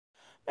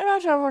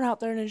out to everyone out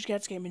there, Ninja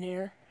Cats Gaming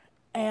here.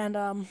 And,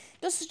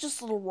 this is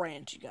just a little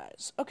rant, you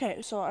guys.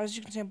 Okay, so as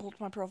you can see, I pulled up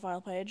my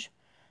profile page.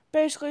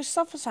 Basically,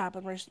 stuff has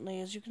happened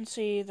recently. As you can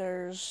see,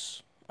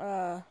 there's,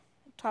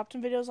 top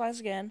 10 videos lies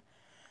again.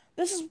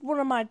 This is one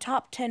of my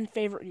top 10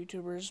 favorite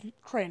YouTubers,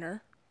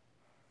 Craner.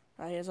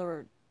 He has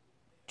over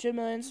 2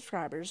 million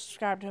subscribers.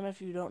 Subscribe to him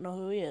if you don't know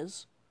who he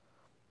is.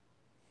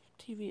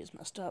 TV is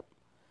messed up.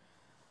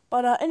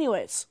 But,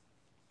 anyways.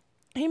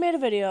 He made a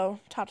video,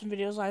 top 10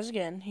 videos lies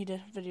again. He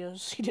did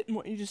videos he didn't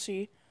want you to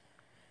see.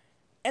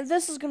 And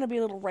this is going to be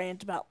a little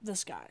rant about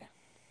this guy.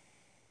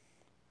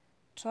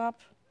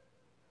 Top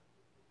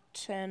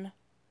 10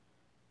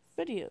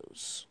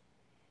 videos.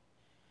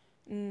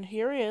 And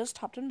here he is,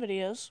 top 10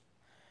 videos.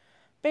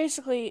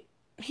 Basically,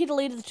 he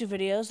deleted the 2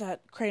 videos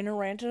that Craner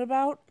ranted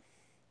about.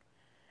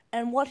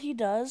 And what he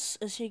does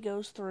is he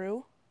goes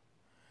through,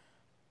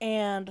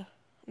 and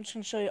I'm just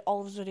going to show you all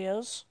of his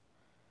videos.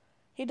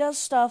 He does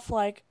stuff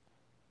like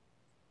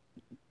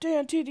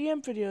Dan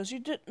TDM videos you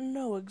didn't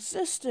know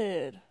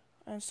existed,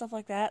 and stuff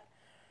like that.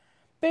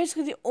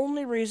 Basically, the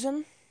only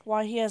reason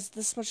why he has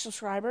this much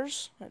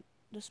subscribers,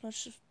 this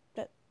much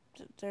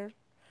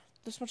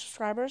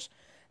subscribers, is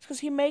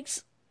because he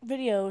makes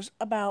videos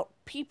about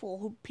people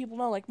who people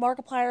know, like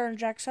Markiplier and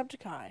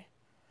Jacksepticeye.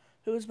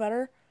 Who is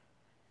better?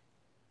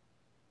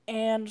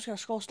 And I'm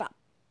just gonna stop.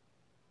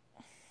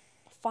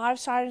 5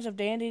 sightings of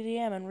Dan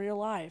TDM in real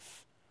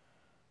life.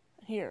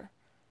 Here.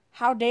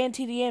 How Dan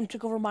TDM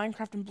took over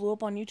Minecraft and blew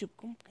up on YouTube.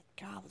 Oh my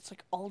god, it's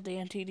like all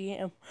Dan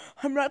TDM.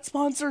 I'm not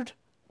sponsored.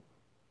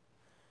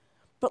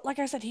 But like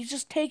I said, he's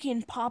just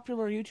taking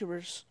popular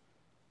YouTubers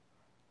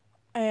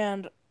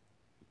and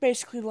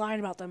basically lying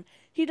about them.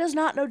 He does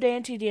not know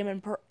Dan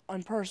TDM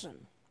in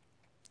person.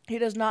 He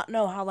does not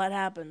know how that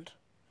happened.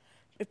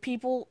 If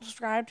people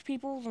subscribe to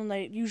people, then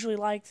they usually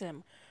like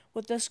them.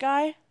 With this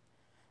guy,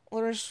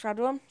 literally subscribe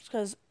to him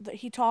because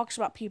he talks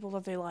about people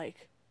that they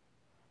like.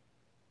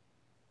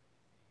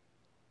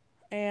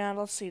 And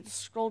let's see, let's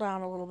scroll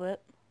down a little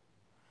bit.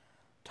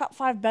 Top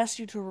 5 best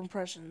YouTuber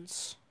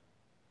impressions.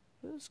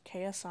 Who's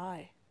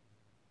KSI?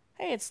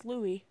 Hey, it's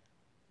Louie.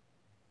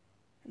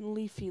 And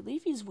Leafy.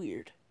 Leafy's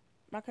weird.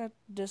 I'm not gonna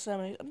diss him.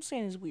 I'm just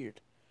saying he's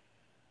weird.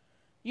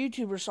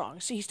 YouTuber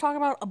songs. See, he's talking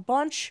about a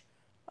bunch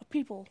of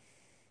people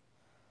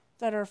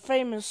that are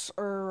famous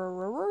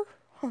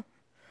on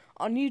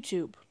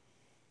YouTube.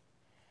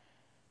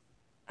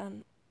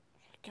 And,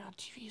 god,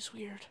 TV is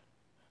weird.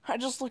 I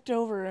just looked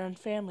over and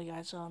Family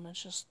Guy's on.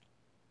 It's just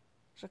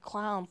there's a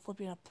clown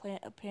flipping a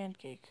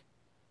pancake.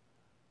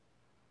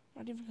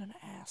 I'm not even gonna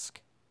ask.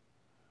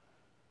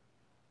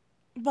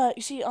 But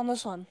you see, on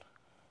this one.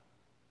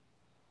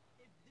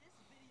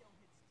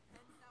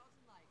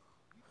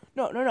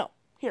 No.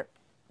 Here.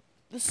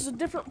 This is a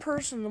different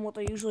person than what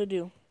they usually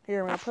do.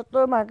 Here, I'm gonna put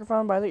the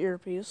microphone by the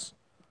earpiece.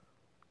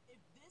 If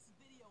this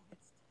video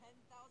hits 10,000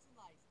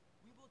 likes,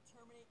 we will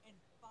terminate and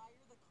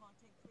fire the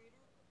content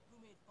creator who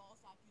made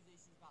false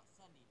accusations about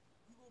Sunday.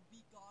 He will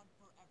be gone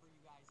forever, you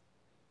guys.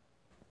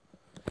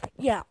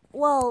 Yeah,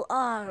 well,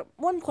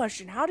 one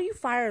question. How do you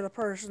fire the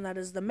person that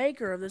is the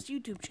maker of this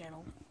YouTube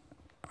channel?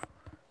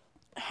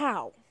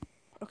 How?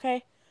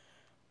 Okay?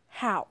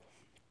 How?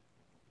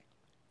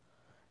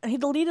 And he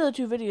deleted the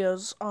 2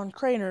 videos on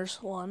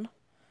Craner's one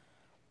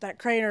that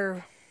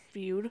Craner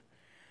viewed.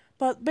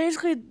 But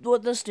basically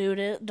what this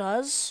dude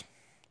does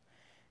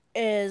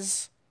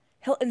is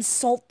he'll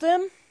insult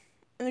them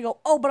and they go,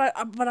 "Oh, but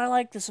I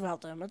like this about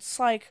them." It's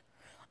like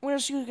I'm going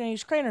to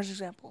use Craner's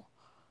example.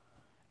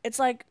 It's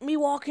like me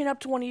walking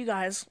up to one of you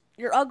guys.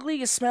 "You're ugly,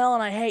 you smell,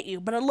 and I hate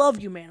you, but I love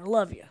you, man. I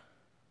love you."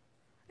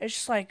 It's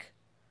just like,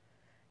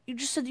 you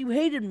just said you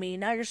hated me.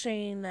 Now you're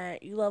saying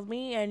that you love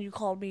me, and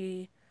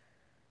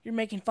you're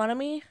making fun of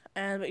me,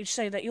 but you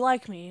say that you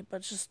like me,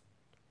 but it's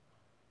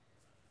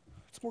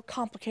more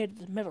complicated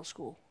than middle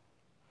school.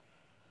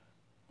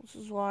 This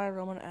is why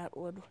Roman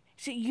Atwood.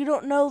 See, you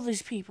don't know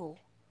these people.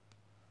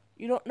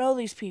 You don't know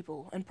these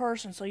people in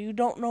person, so you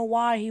don't know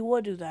why he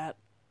would do that.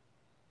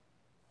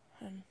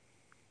 And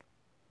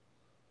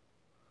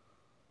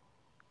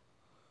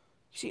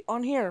see,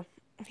 on here,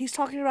 he's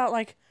talking about,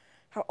 like,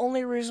 how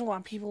only reason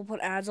why people put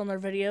ads on their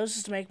videos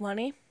is to make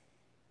money.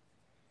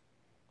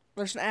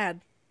 There's an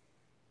ad.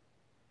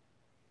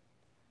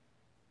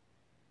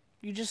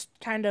 You just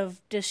kind of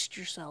dissed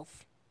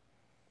yourself.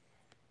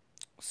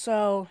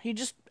 So, he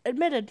just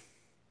admitted,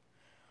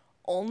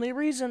 only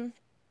reason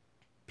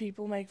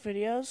people make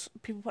videos,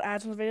 people put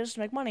ads on the videos is to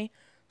make money.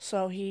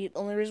 So, the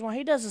only reason why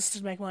he does this is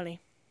to make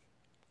money.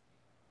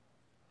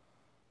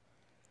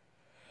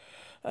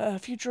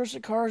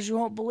 Futuristic cars you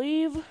won't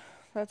believe.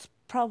 That's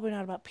probably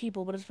not about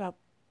people, but it's about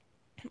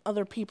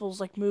other people's,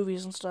 like,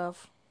 movies and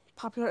stuff.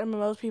 Popular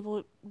MMOs,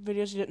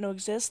 videos you didn't know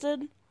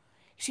existed. You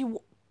see,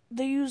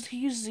 he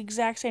uses the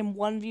exact same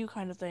one view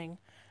kind of thing,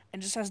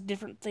 and just has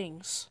different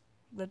things,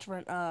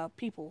 different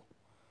people.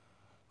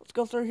 Let's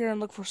go through here and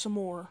look for some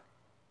more.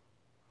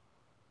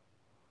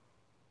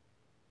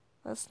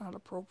 That's not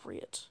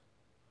appropriate.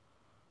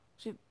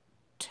 See,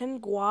 10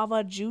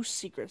 guava juice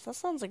secrets. That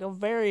sounds like a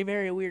very,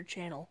 very weird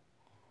channel.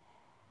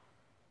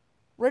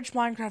 rich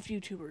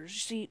Minecraft YouTubers. You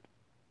see,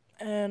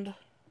 and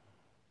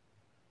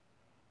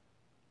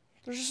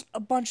there's just a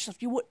bunch of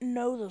stuff. You wouldn't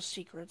know those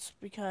secrets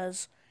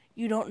because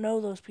you don't know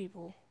those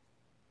people.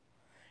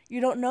 You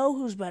don't know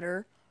who's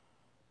better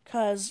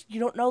because you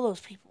don't know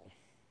those people.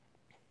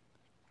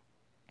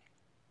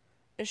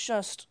 It's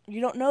just,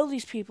 you don't know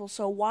these people,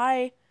 so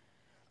why?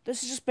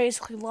 This is just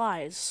basically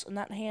lies, and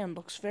that hand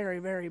looks very,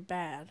 very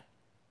bad.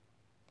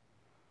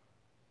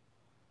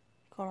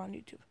 Caught on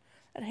YouTube.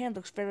 That hand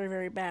looks very,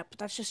 very bad, but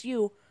that's just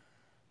you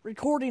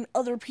recording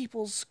other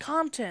people's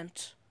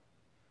content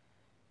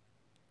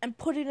and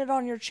putting it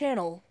on your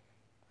channel.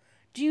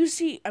 Do you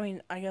see, I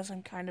mean, I guess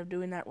I'm kind of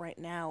doing that right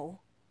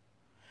now.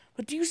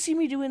 But do you see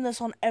me doing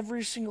this on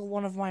every single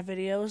one of my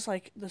videos,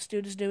 like this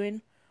dude is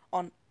doing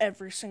on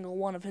every single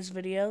one of his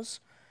videos?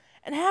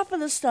 And half of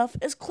this stuff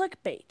is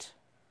clickbait.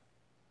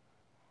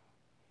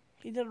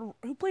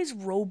 Who plays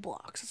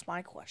Roblox? That's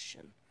my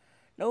question.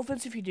 No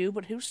offense if you do,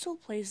 but who still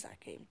plays that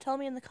game? Tell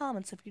me in the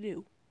comments if you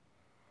do.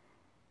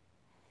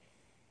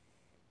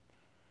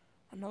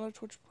 Another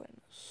Twitch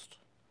playlist.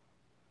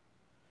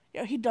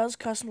 Yeah, he does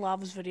cuss in a lot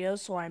of his videos,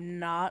 so I'm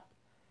not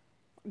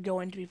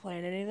going to be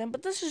playing any of them.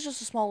 But this is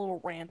just a small little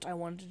rant I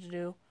wanted to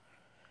do.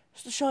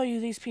 Just to show you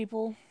these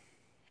people.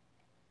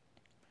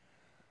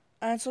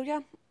 And so, yeah.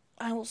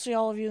 I will see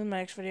all of you in the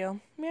next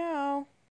video. Meow.